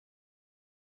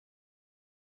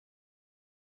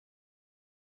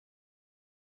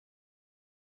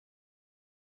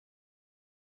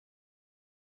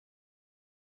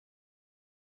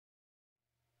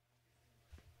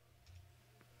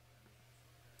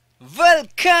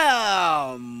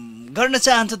Welcome गर्न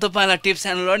चाहन्छु तपाईलाई टिप्स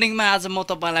एन्ड लर्निङमा। आज म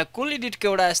तपाईलाई कुल एडिटको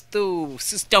एउटा यस्तो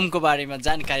सिस्टमको बारेमा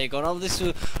जानकारी गराउँदैछु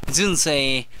जुन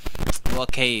चाहिँ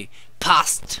ओके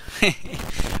फास्ट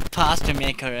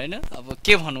मेकर हैन। अब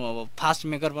के भनौँ, अब फास्ट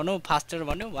मेकर भनौँ, फास्टर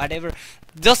भनौँ, वाट एभर,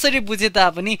 जसरी बुझे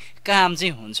तापनि काम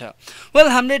चाहिँ हुन्छ। वेल,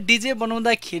 हामीले डिजे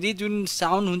बनाउँदाखेरि जुन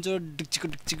साउन्ड हुन्छ डिक्चिक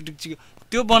डिक्चिक डिक्चिक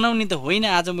त्यो बनाउने त होइन,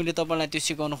 आज मैले तपाईलाई त्यो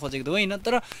सिकाउन खोजेको त होइन,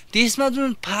 तर त्यसमा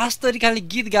जुन फास्ट तरिकाले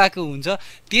गीत गाएको हुन्छ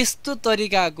त्यस्तो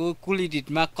तरिकाको कुल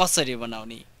एडिटमा कसरी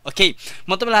बनाउने, ओके,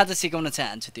 म तपाईलाई आज सिकाउन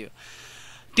चाहन्छु। त्यो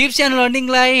टिप्स एन्ड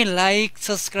लर्निङलाई लाइक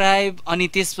सब्सक्राइब अनि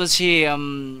त्यसपछि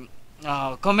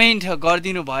कमेन्ट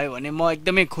गरिदिनु भयो भने म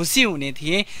एकदमै खुसी हुने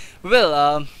थिएँ। वेल,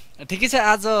 ठिकै छ,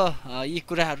 आज यी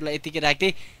कुराहरूलाई यतिकै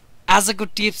राख्दै आजको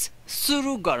टिप्स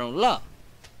सुरु गरौँ ल।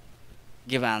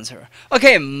 Give answer.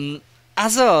 ओके,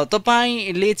 आज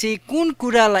तपाईले चाहिँ कुन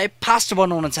कुरालाई फास्ट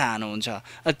बनाउन चाहनुहुन्छ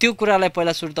त्यो कुरालाई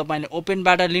पहिला सुरु तपाईले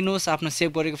ओपनबाट लिनुहोस्। आफ्नो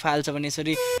सेभ गरेको फाइल छ भने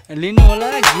यसरी लिनु होला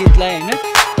गीतलाई हैन।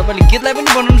 तपाईले गीतलाई पनि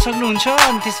बनाउन सक्नुहुन्छ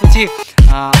अनि त्यसपछि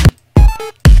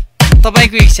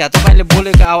तपाईको इच्छा, तपाईले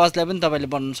बोलेको आवाजलाई पनि तपाईले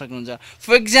बनाउन सक्नुहुन्छ।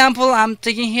 For example I am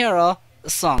taking here a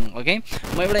song, okay,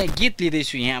 म एउटा गीत लिँदै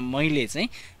छु यहाँ मैले चाहिँ,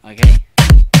 ओके,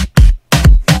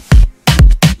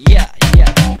 या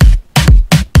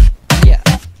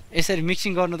यसरी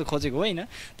मिक्सिङ गर्नु त खोजेको होइन,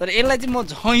 तर यसलाई चाहिँ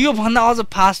म यो भन्दा अझ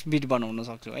फास्ट बिट बनाउन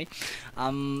सक्छु है।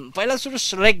 पहिला सुरु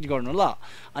सिलेक्ट गर्नु ल,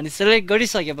 अनि सिलेक्ट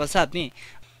गरिसके पश्चात नि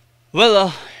वेल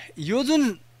यो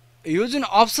जुन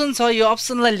अप्सन छ यो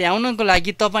अप्सनलाई ल्याउनको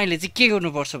लागि तपाईले चाहिँ के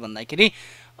गर्नुपर्छ भन्दाखेरि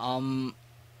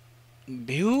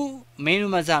भ्यू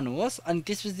मेनुमा जानुहोस् अनि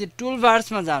त्यसपछि टुल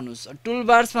बार्समा जानुहोस्। टुल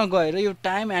बार्समा गएर यो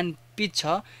टाइम एन्ड पिच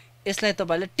छ यसलाई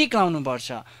तपाईले टिक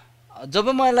लाउनुपर्छ। जब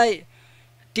म यसलाई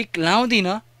टिक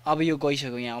लाउँदिनँ, अब यो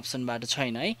गइसक्यो, यहाँ अप्सनबाट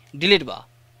छैन है, डिलिट भयो,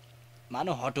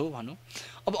 मानौ हटो भनौँ।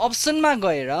 अब अप्सनमा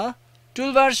गएर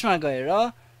टुलबार्समा गएर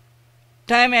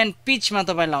टाइम एन्ड पिचमा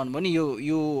तपाईँ लाउनु भने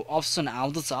यो अप्सन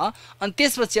आउँदछ। अनि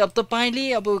त्यसपछि अब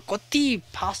तपाईँले अब कति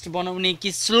फास्ट बनाउने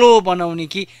कि स्लो बनाउने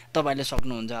कि तपाईँले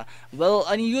सक्नुहुन्छ।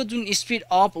 वेल, अनि यो जुन speed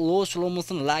up low slow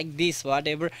motion like this what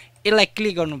ever यसलाई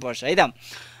क्लिक गर्नुपर्छ है त।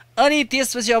 अनि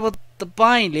त्यसपछि अब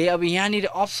तपाईले अब यहाँनिर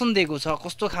अप्सन दिएको छ,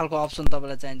 कस्तो खालको अप्सन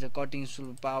तपाईँलाई चाहिन्छ, cutting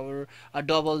slow power,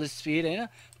 double speed हैन,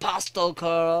 फास्ट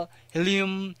हल्का,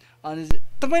 हेलियम, अनि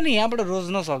तपाईले यहाँबाट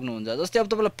रोज्न सक्नुहुन्छ। जस्तै अब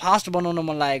तपाईँलाई फास्ट बनाउन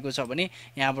मन लागेको छ भने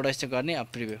यहाँबाट यस्तो गर्ने, अब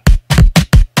प्रिभ्यू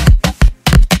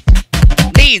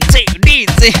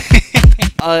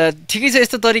ठिकै छ।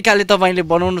 यस्तो तरिकाले तपाईले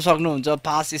बनाउन सक्नुहुन्छ,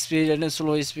 फास्ट स्पिड हैन,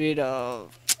 slow speed,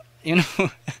 you know.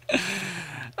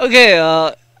 Okay,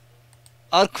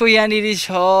 अर्को यहाँनिर छ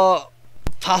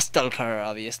फास्ट हल्का।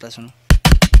 अब यसलाई सुन्नु,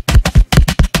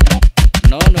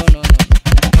 नो नो नो नो,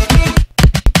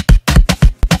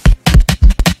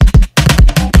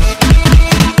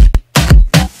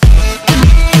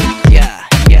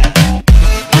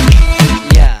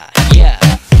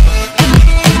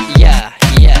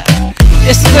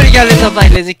 यस्तो तरिकाले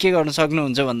तपाईँले चाहिँ के गर्न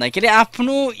सक्नुहुन्छ भन्दाखेरि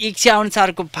आफ्नो इच्छा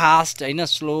अनुसारको फास्ट होइन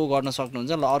स्लो गर्न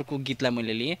सक्नुहुन्छ। ल, अर्को गीतलाई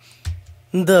मैले लिएँ,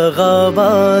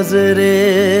 दगाबाज रे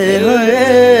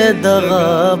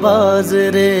दगाबाज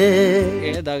रे,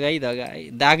 ए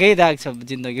दागै दाग छ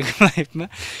जिन्दगीको लाइफमा।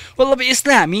 मतलब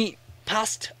यसलाई हामी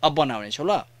फास्ट अब बनाउनेछौँ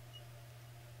ल।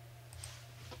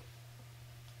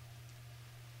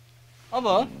 अब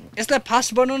यसलाई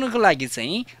फास्ट बनाउनको लागि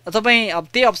चाहिँ तपाईँ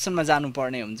अब त्यही अप्सनमा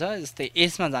जानुपर्ने हुन्छ, जस्तै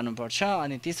यसमा जानुपर्छ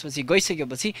अनि त्यसपछि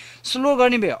गइसकेपछि स्लो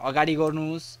गर्ने भए अगाडि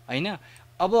गर्नुहोस् होइन।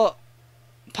 अब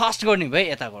फास्ट गर्ने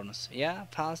भए यता गर्नुहोस्, या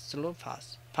fast slow fast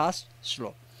fast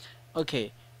slow. Okay,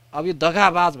 अब यो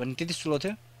दगाबाज भन्ने त्यति स्लो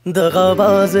थियो।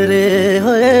 दगाबाज रे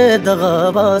होए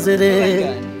दगाबाज रे,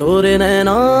 तोरे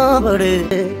नैना बड़े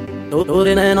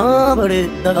तोरे नैना बड़े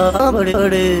दगा बड़े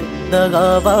बड़े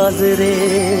दगाबाज रे,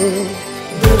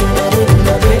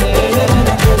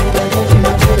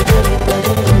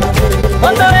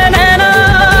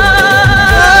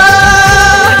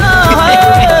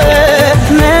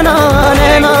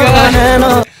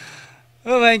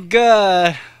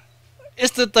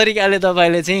 यस्तो तरिकाले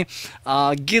तपाईँले चाहिँ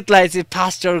गीतलाई चाहिँ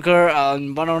फास्टर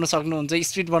बनाउन सक्नुहुन्छ,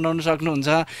 स्पिड बनाउन सक्नुहुन्छ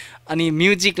अनि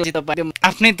म्युजिकलाई चाहिँ तपाईँ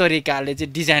आफ्नै तरिकाले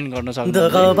चाहिँ डिजाइन गर्न सक्नुहुन्छ।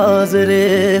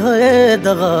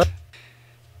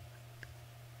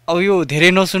 अब यो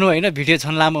धेरै नसुनु होइन, भिडियो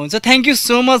झन् लामो हुन्छ। थ्याङ्क यू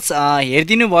सो मच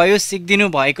हेरिदिनु भयो, सिकिदिनु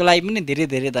भएको लागि पनि धेरै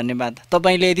धेरै धन्यवाद।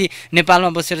 तपाईँले यदि नेपालमा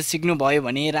बसेर सिक्नुभयो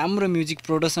भने, राम्रो म्युजिक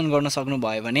प्रोडक्सन गर्न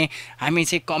सक्नुभयो भने हामी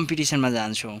चाहिँ कम्पिटिसनमा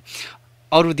जान्छौँ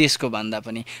अरू देशको भन्दा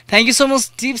पनि। Thank you so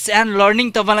much. Tips and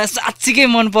learning तपाईँलाई साँच्चीकै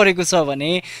मन परेको छ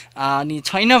भने अनि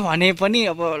छैन भने पनि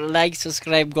अब लाइक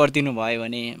सब्सक्राइब गरिदिनु भयो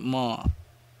भने म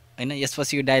हैन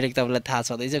यसपछिको डाइरेक्ट तपाईँलाई थाहा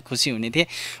छँदैछ खुसी हुने थिएँ।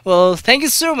 Well thank you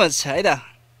so much है त